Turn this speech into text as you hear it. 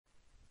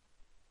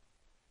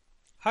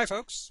Hi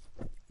folks,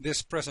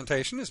 this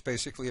presentation is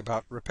basically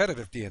about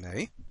repetitive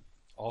DNA,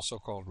 also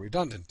called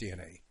redundant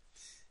DNA.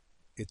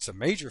 It's a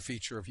major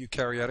feature of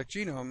eukaryotic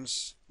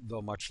genomes,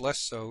 though much less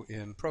so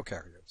in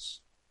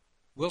prokaryotes.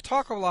 We'll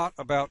talk a lot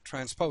about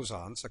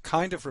transposons, a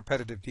kind of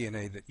repetitive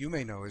DNA that you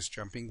may know as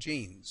jumping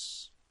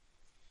genes.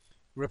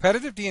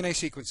 Repetitive DNA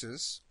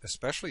sequences,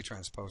 especially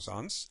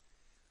transposons,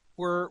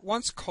 were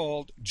once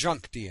called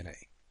junk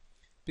DNA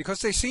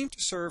because they seemed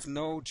to serve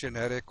no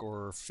genetic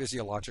or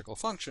physiological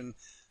function,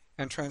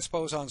 and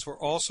transposons were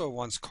also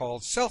once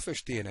called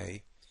selfish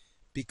DNA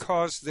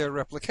because their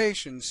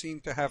replication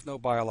seemed to have no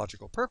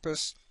biological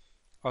purpose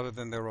other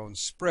than their own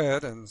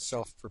spread and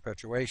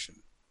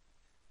self-perpetuation.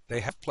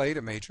 They have played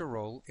a major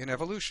role in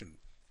evolution,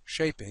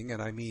 shaping,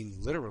 and I mean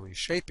literally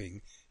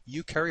shaping,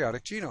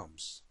 eukaryotic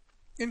genomes,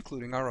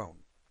 including our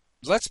own.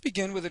 Let's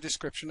begin with a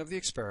description of the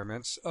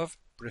experiments of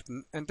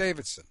Britton and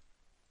Davidson.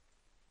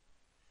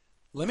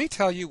 Let me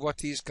tell you what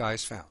these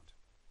guys found.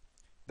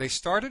 They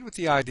started with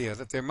the idea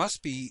that there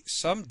must be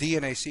some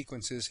DNA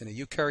sequences in a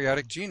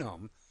eukaryotic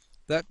genome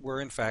that were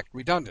in fact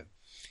redundant.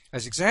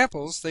 As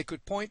examples, they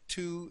could point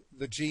to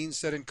the genes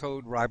that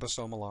encode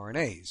ribosomal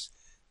RNAs.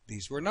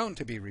 These were known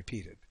to be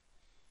repeated.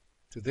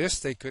 To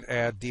this, they could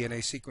add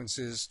DNA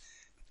sequences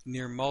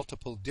near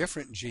multiple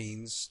different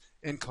genes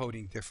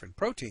encoding different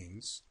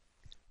proteins,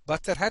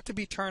 but that had to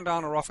be turned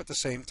on or off at the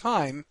same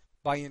time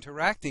by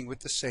interacting with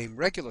the same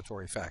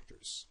regulatory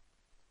factors.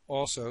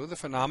 Also, the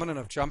phenomenon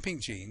of jumping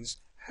genes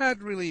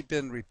had really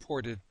been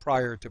reported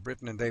prior to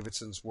Britton and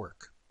Davidson's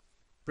work.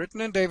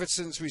 Britton and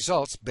Davidson's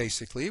results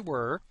basically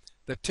were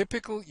that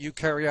typical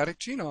eukaryotic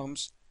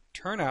genomes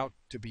turn out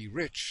to be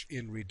rich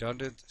in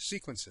redundant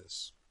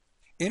sequences.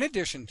 In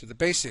addition to the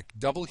basic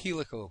double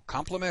helical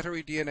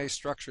complementary DNA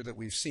structure that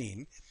we've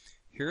seen,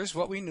 here's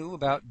what we knew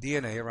about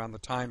DNA around the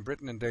time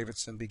Britton and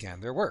Davidson began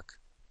their work.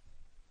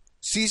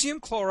 Cesium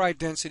chloride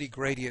density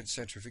gradient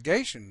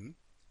centrifugation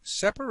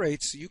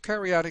separates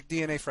eukaryotic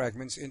DNA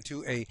fragments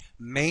into a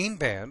main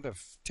band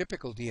of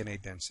typical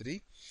DNA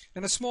density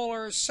and a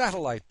smaller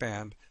satellite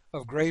band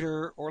of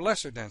greater or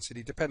lesser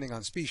density depending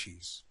on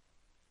species.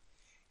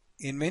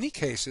 In many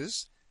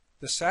cases,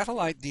 the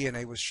satellite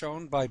DNA was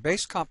shown by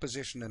base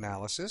composition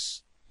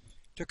analysis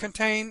to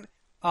contain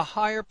a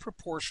higher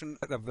proportion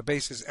of the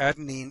bases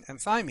adenine and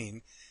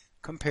thymine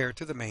compared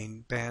to the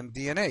main band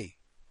DNA.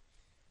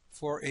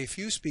 For a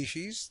few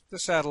species, the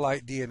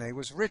satellite DNA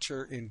was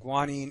richer in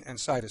guanine and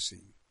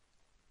cytosine.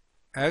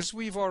 As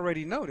we've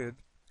already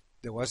noted,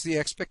 there was the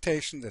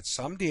expectation that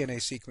some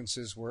DNA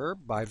sequences were,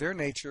 by their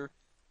nature,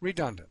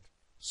 redundant.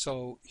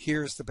 So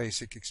here's the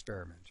basic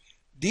experiment.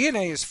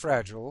 DNA is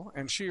fragile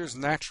and shears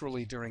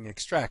naturally during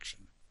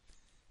extraction,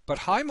 but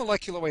high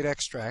molecular weight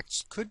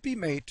extracts could be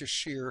made to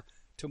shear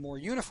to more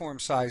uniform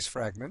size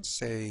fragments,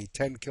 say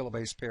 10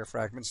 kilobase pair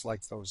fragments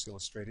like those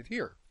illustrated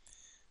here.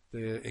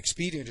 The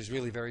expedient is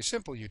really very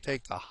simple. You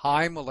take the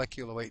high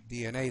molecular weight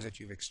DNA that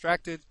you've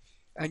extracted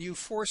and you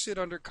force it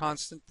under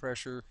constant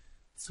pressure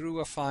through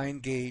a fine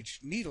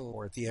gauge needle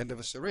or at the end of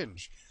a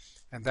syringe,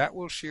 and that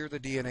will shear the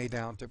DNA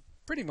down to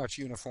pretty much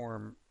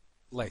uniform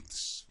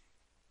lengths.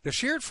 The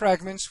sheared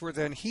fragments were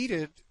then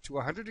heated to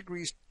 100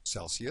 degrees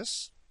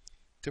Celsius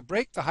to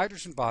break the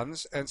hydrogen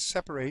bonds and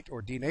separate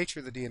or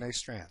denature the DNA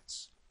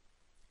strands.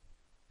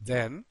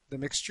 Then the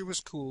mixture was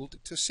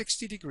cooled to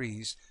 60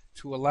 degrees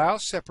to allow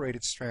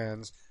separated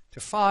strands to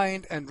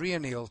find and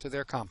reanneal to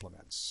their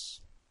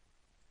complements.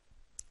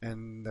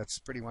 And that's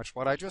pretty much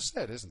what I just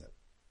said, isn't it?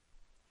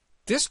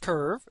 This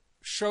curve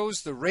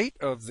shows the rate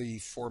of the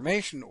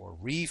formation or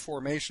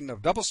reformation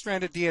of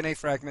double-stranded DNA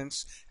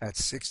fragments at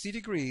 60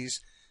 degrees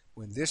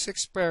when this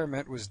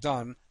experiment was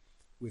done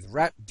with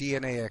rat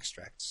DNA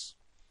extracts.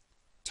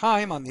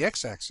 Time on the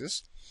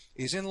x-axis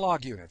is in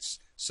log units,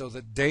 so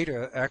that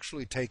data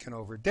actually taken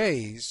over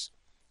days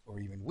or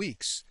even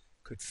weeks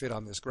could fit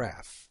on this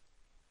graph.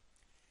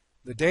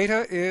 The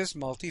data is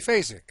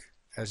multiphasic,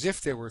 as if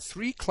there were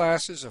three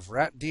classes of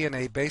rat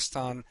DNA based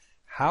on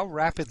how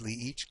rapidly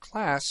each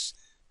class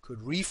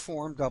could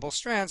reform double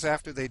strands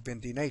after they'd been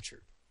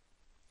denatured.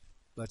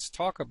 Let's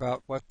talk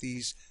about what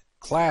these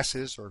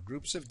classes or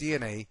groups of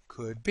DNA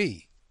could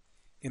be.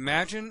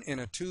 Imagine in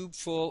a tube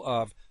full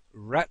of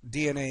rat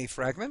DNA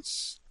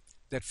fragments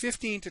that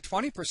 15 to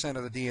 20%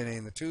 of the DNA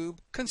in the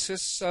tube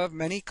consists of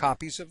many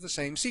copies of the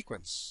same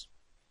sequence.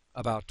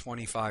 About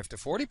 25 to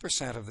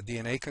 40% of the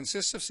DNA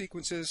consists of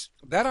sequences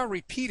that are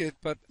repeated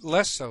but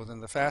less so than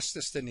the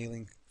fastest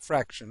annealing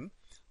fraction,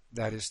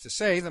 that is to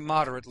say, the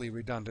moderately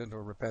redundant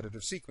or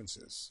repetitive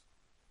sequences.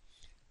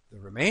 The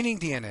remaining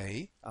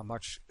DNA, a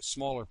much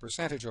smaller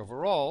percentage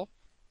overall,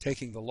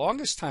 taking the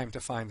longest time to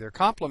find their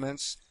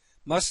complements,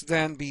 must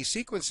then be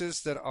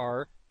sequences that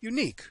are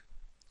unique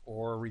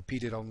or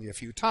repeated only a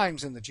few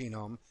times in the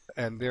genome,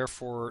 and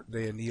therefore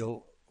they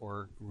anneal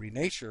or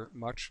renature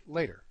much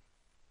later.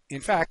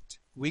 In fact,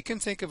 we can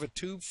think of a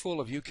tube full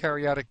of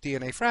eukaryotic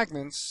DNA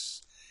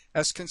fragments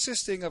as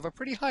consisting of a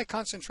pretty high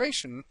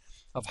concentration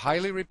of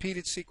highly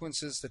repeated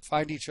sequences that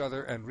find each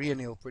other and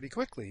reanneal pretty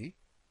quickly,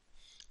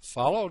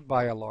 followed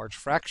by a large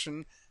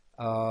fraction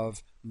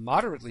of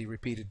moderately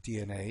repeated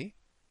DNA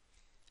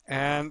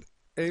and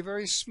a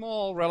very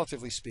small,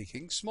 relatively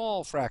speaking,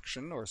 small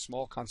fraction or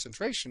small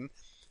concentration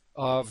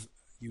of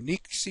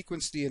unique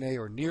sequence DNA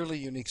or nearly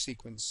unique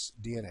sequence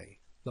DNA.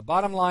 The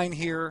bottom line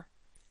here,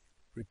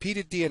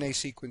 repeated DNA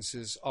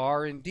sequences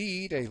are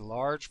indeed a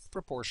large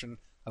proportion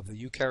of the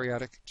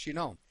eukaryotic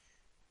genome.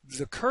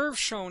 The curve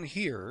shown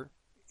here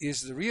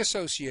is the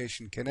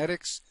reassociation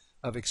kinetics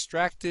of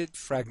extracted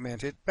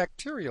fragmented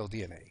bacterial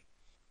DNA.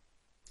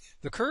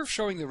 The curve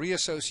showing the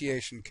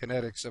reassociation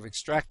kinetics of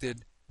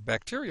extracted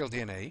bacterial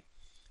DNA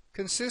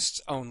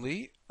consists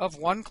only of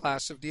one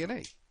class of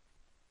DNA.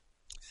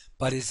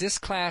 But is this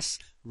class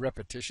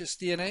repetitious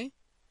DNA?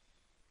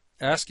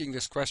 Asking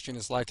this question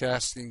is like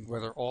asking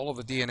whether all of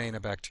the DNA in a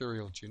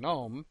bacterial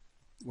genome,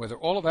 whether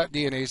all of that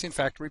DNA is in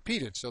fact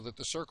repeated, so that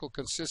the circle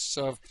consists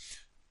of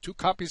 2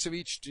 copies of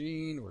each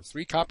gene or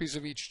 3 copies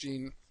of each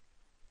gene.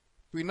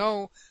 We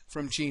know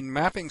from gene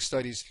mapping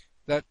studies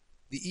that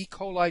the E.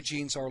 coli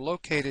genes are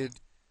located,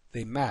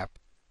 they map,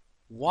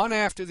 one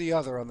after the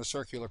other on the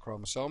circular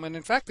chromosome, and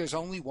in fact there's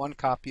only 1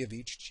 copy of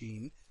each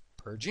gene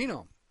per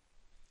genome.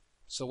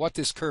 So what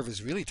this curve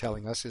is really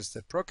telling us is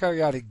that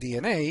prokaryotic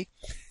DNA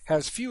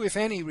has few, if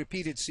any,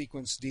 repeated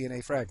sequence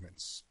DNA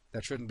fragments.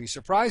 That shouldn't be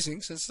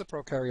surprising since the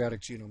prokaryotic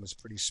genome is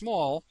pretty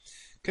small,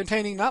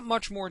 containing not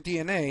much more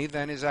DNA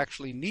than is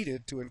actually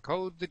needed to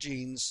encode the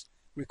genes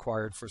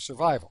required for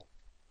survival.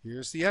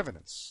 Here's the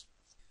evidence.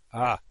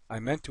 I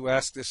meant to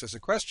ask this as a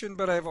question,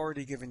 but I've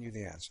already given you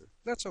the answer.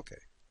 That's okay.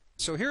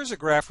 So here's a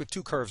graph with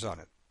 2 curves on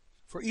it.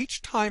 For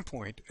each time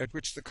point at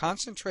which the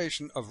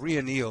concentration of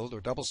reannealed or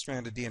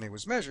double-stranded DNA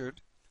was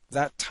measured,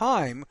 that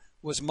time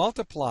was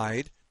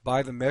multiplied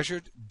by the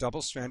measured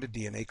double-stranded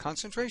DNA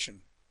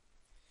concentration.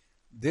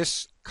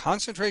 This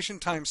concentration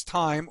times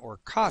time, or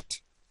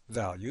COT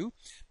value,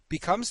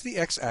 becomes the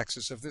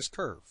x-axis of this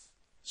curve.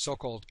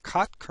 So-called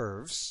COT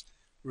curves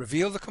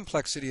reveal the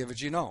complexity of a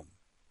genome.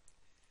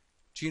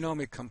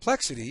 Genomic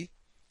complexity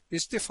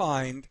is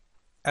defined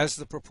as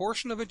the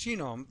proportion of a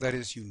genome that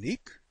is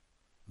unique,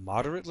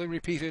 moderately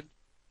repeated,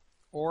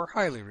 or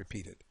highly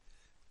repeated.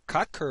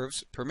 COT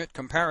curves permit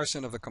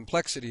comparison of the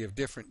complexity of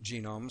different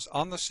genomes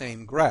on the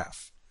same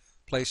graph,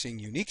 placing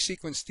unique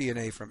sequence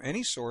DNA from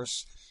any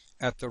source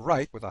at the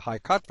right with a high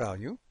COT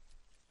value,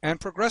 and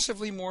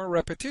progressively more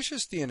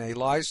repetitious DNA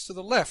lies to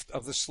the left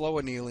of the slow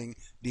annealing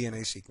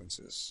DNA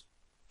sequences.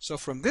 So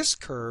from this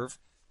curve,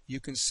 you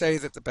can say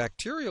that the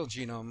bacterial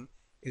genome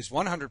is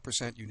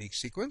 100% unique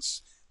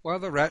sequence, while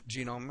the rat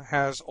genome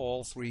has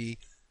all 3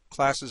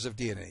 classes of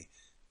DNA: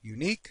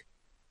 unique,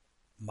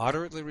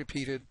 moderately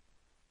repeated,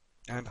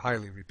 and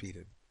highly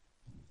repeated.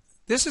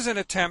 This is an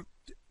attempt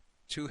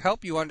to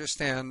help you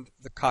understand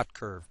the COT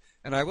curve,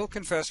 and I will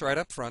confess right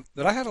up front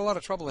that I had a lot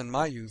of trouble in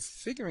my youth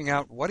figuring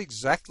out what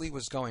exactly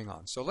was going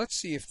on. So let's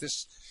see if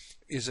this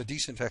is a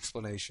decent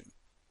explanation.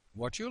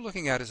 What you're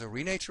looking at is a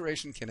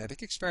renaturation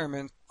kinetic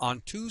experiment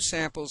on 2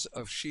 samples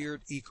of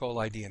sheared E.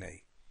 coli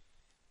DNA.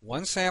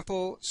 One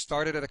sample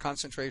started at a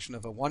concentration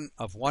of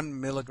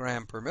 1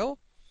 milligram per mil,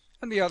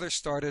 and the other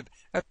started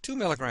at 2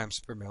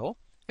 milligrams per mil,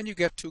 and you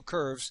get 2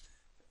 curves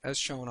as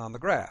shown on the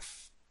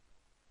graph.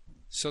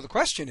 So the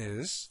question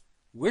is,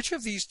 which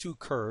of these 2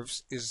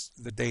 curves is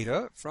the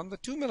data from the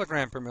 2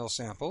 milligram per mil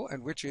sample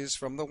and which is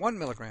from the 1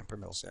 milligram per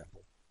mil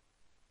sample?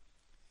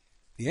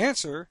 The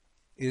answer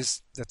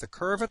is that the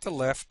curve at the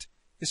left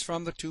is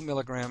from the 2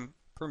 milligram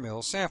per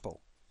mil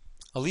sample.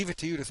 I'll leave it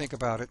to you to think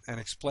about it and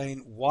explain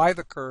why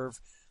the curve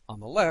on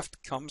the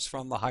left comes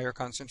from the higher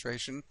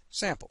concentration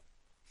sample.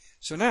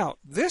 So now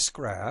this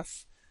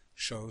graph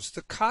shows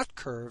the COT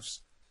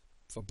curves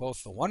for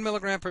both the 1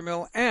 milligram per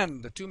mil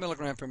and the 2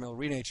 milligram per mil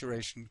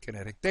renaturation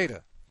kinetic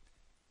data.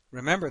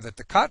 Remember that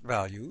the COT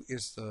value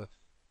is the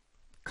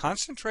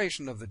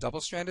concentration of the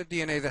double-stranded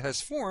DNA that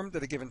has formed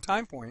at a given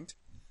time point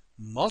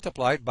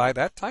multiplied by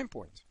that time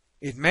point.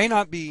 It may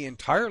not be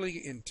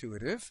entirely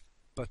intuitive,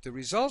 but the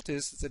result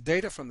is that the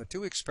data from the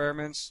 2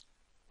 experiments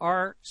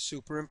are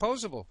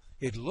superimposable.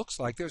 It looks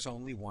like there's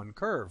only one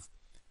curve.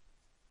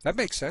 That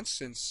makes sense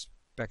since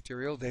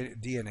bacterial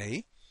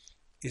DNA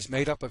is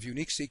made up of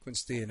unique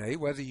sequence DNA,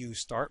 whether you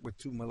start with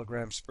 2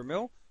 milligrams per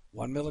mil,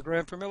 1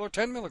 milligram per mil, or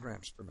 10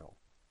 milligrams per mil.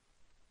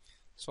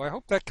 So I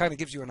hope that kind of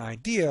gives you an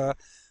idea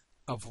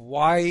of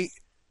why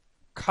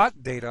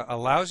COT data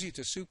allows you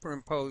to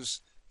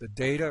superimpose the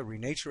data,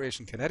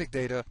 renaturation kinetic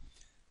data,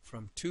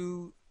 from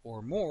 2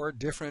 or more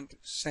different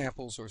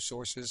samples or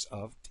sources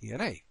of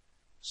DNA.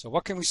 So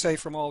what can we say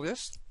from all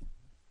this?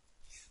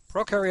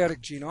 Prokaryotic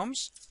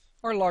genomes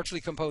are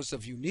largely composed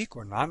of unique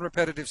or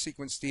non-repetitive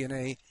sequence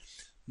DNA,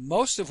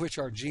 most of which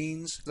are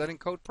genes that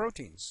encode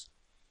proteins,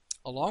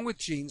 along with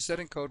genes that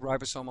encode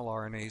ribosomal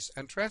RNAs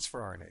and transfer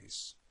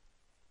RNAs.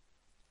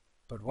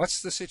 But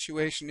what's the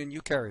situation in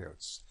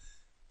eukaryotes?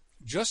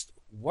 Just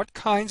what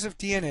kinds of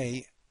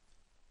DNA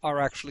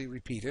are actually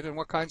repeated and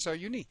what kinds are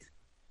unique?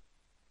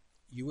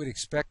 You would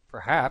expect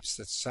perhaps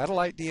that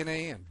satellite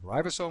DNA and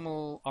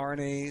ribosomal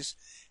RNAs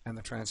and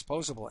the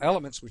transposable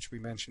elements which we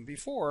mentioned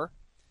before,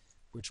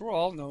 which were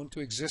all known to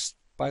exist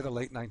by the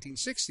late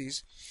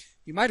 1960s,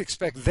 you might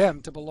expect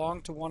them to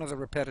belong to one of the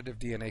repetitive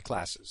DNA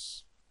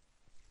classes.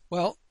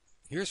 Well,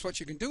 here's what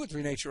you can do with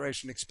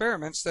renaturation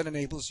experiments that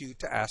enables you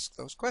to ask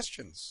those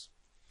questions.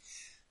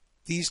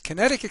 These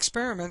kinetic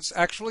experiments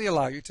actually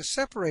allow you to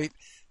separate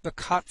the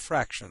cut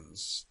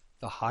fractions.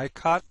 The high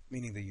cut,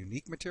 meaning the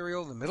unique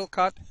material, the middle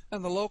cut,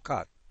 and the low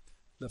cut.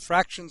 The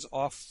fractions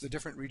off the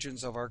different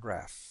regions of our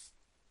graph.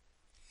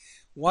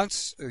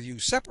 Once you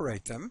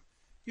separate them,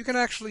 you can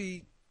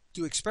actually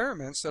do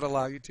experiments that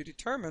allow you to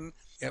determine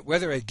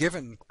whether a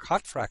given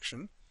cut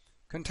fraction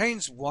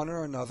contains one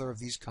or another of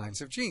these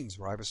kinds of genes,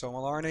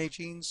 ribosomal RNA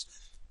genes,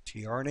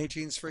 tRNA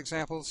genes, for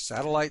example,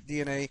 satellite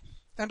DNA,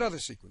 and other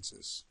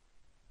sequences.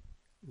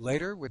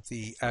 Later, with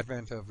the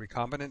advent of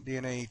recombinant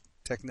DNA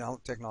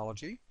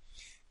technology,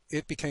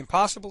 it became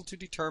possible to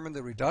determine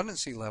the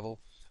redundancy level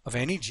of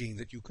any gene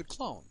that you could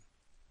clone.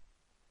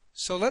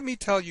 So let me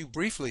tell you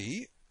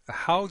briefly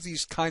how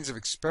these kinds of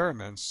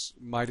experiments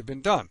might have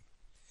been done.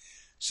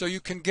 So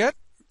you can get,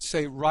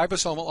 say,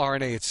 ribosomal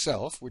RNA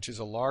itself, which is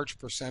a large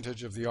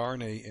percentage of the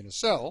RNA in a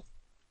cell,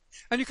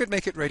 and you could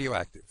make it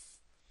radioactive.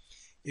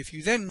 If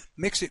you then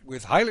mix it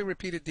with highly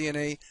repeated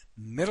DNA,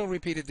 middle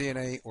repeated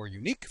DNA, or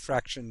unique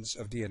fractions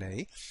of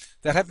DNA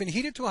that have been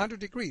heated to 100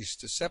 degrees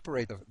to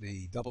separate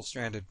the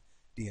double-stranded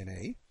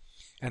DNA,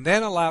 and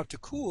then allowed to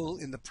cool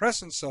in the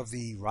presence of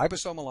the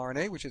ribosomal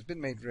RNA, which has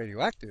been made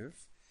radioactive,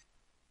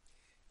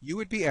 you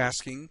would be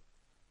asking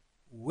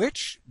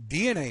which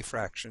DNA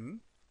fraction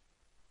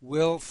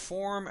will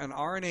form an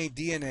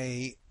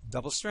RNA-DNA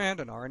double-strand,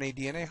 an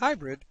RNA-DNA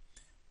hybrid,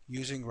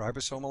 using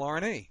ribosomal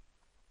RNA.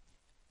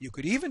 You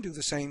could even do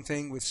the same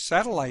thing with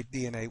satellite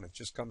DNA, which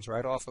just comes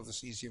right off of the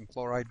cesium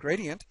chloride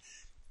gradient,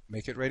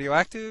 make it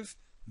radioactive,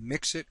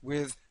 mix it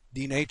with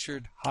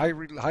denatured,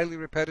 highly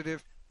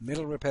repetitive,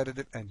 middle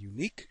repetitive, and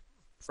unique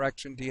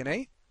fraction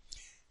DNA,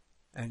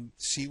 and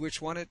see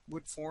which one it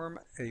would form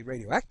a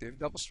radioactive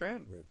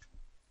double-strand with.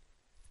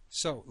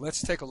 So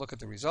let's take a look at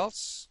the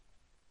results.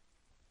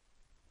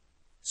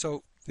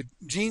 So the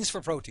genes for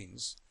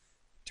proteins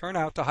turn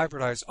out to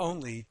hybridize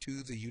only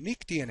to the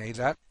unique DNA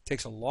that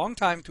takes a long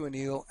time to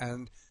anneal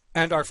and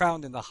are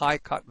found in the high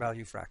cut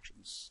value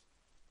fractions.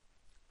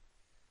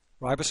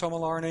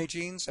 Ribosomal RNA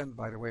genes, and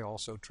by the way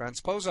also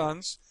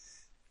transposons,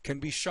 can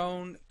be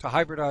shown to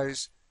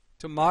hybridize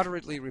to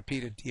moderately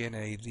repeated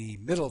DNA, the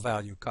middle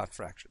value cut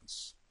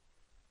fractions.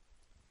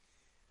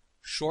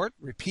 Short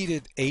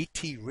repeated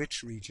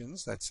AT-rich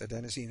regions, that's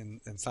adenosine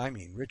and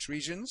thymine rich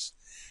regions,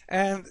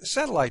 and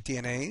satellite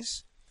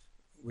DNAs,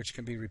 which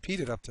can be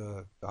repeated up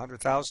to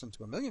 100,000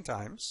 to 1,000,000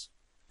 times,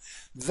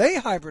 they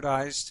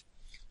hybridized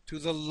to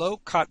the low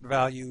cut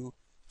value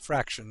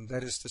fraction,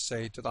 that is to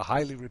say, to the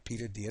highly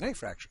repeated DNA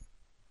fraction.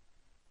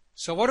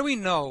 So what do we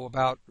know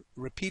about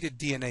repeated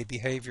DNA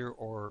behavior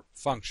or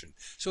function?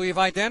 So we've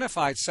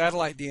identified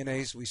satellite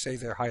DNAs, we say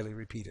they're highly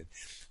repeated.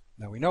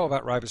 Now we know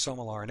about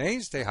ribosomal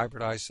RNAs, they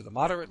hybridize to the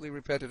moderately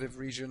repetitive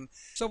region.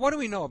 So what do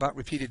we know about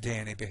repeated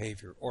DNA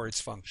behavior or its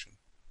function?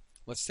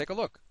 Let's take a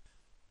look.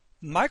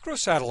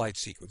 Microsatellite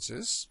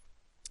sequences,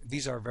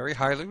 these are very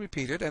highly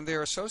repeated and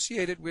they're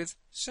associated with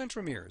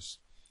centromeres.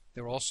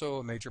 They're also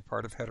a major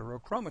part of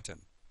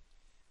heterochromatin.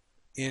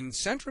 In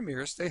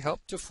centromeres, they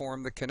help to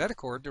form the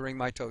kinetochore during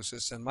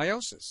mitosis and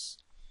meiosis.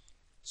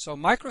 So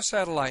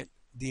microsatellite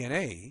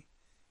DNA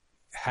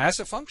has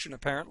a function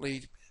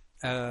apparently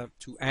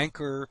to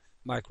anchor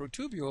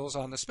microtubules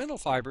on the spindle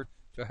fiber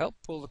to help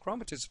pull the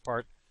chromatids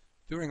apart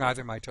during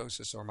either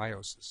mitosis or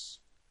meiosis.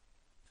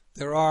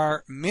 There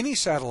are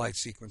mini-satellite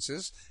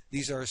sequences.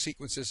 These are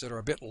sequences that are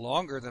a bit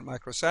longer than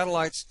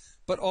microsatellites,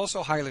 but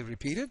also highly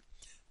repeated.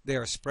 They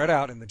are spread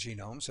out in the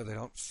genome, so they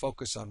don't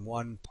focus on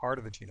one part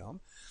of the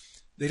genome.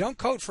 They don't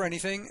code for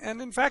anything,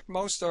 and in fact,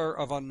 most are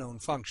of unknown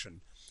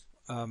function.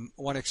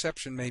 One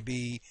exception may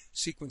be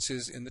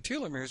sequences in the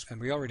telomeres,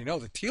 and we already know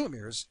that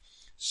telomeres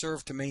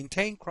serve to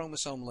maintain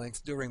chromosome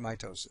length during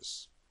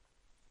mitosis.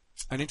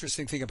 An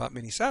interesting thing about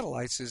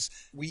mini-satellites is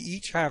we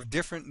each have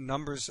different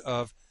numbers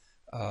of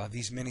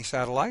these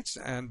mini-satellites,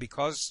 and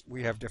because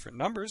we have different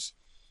numbers,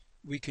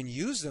 we can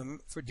use them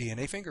for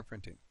DNA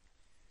fingerprinting.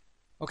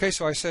 Okay,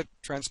 so I said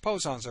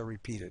transposons are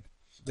repeated.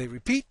 They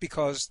repeat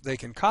because they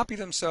can copy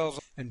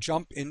themselves and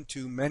jump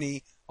into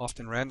many,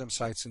 often random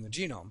sites in the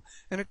genome.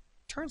 And it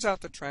turns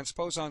out that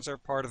transposons are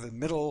part of the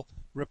middle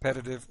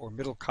repetitive or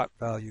middle cut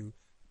value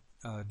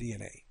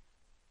DNA.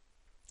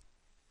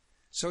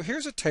 So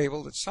here's a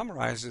table that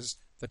summarizes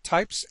the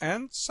types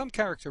and some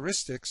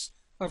characteristics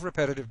of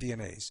repetitive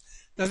DNAs.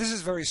 Now this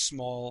is very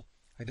small.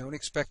 I don't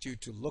expect you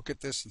to look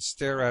at this and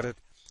stare at it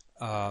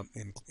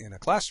in a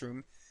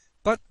classroom,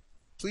 but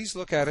please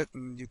look at it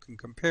and you can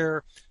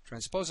compare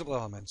transposable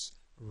elements,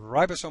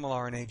 ribosomal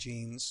RNA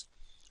genes,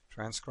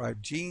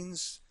 transcribed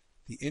genes,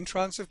 the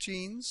introns of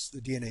genes,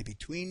 the DNA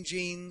between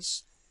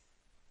genes,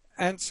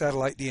 and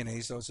satellite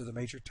DNAs. Those are the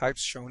major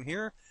types shown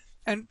here.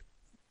 And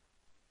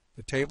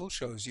the table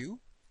shows you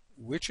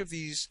which of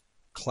these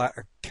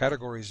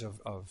categories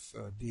of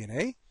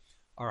DNA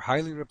are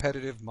highly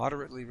repetitive,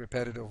 moderately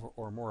repetitive,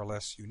 or more or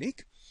less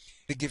unique.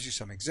 It gives you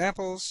some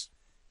examples,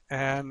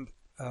 and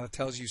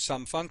tells you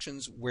some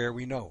functions where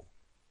we know.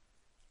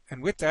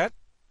 And with that,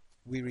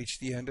 we reach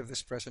the end of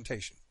this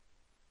presentation.